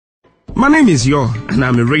My name is Yo, and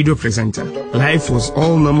I'm a radio presenter. Life was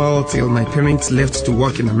all normal till my parents left to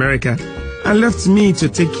work in America and left me to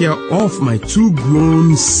take care of my 2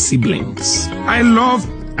 grown siblings. I love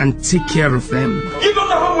and take care of them. You don't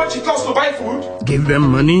know how much it costs to buy food? Give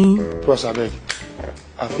them money. Plus, I beg.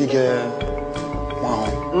 I figure...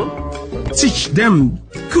 Teach them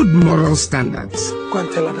good moral standards. Go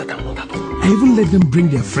and tell her that I'm not at home. I even let them bring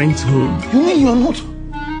their friends home. You mean you're not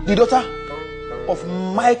the daughter of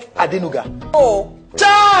Mike Adenuga? Oh,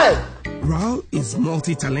 child! Raul is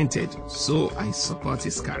multi-talented, so I support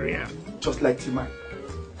his career. Just like Timai.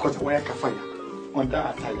 Because I wear kafaya on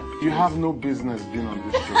that attire. You have no business being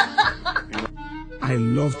on this show. I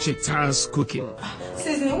love Cheta's cooking.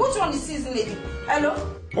 Seasoning, what's wrong with seasoning? Hello?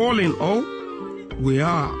 All in all, we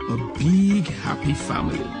are a big, happy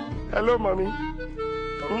family. Hello, mommy.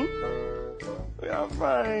 We are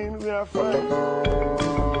fine. We are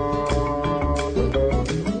fine.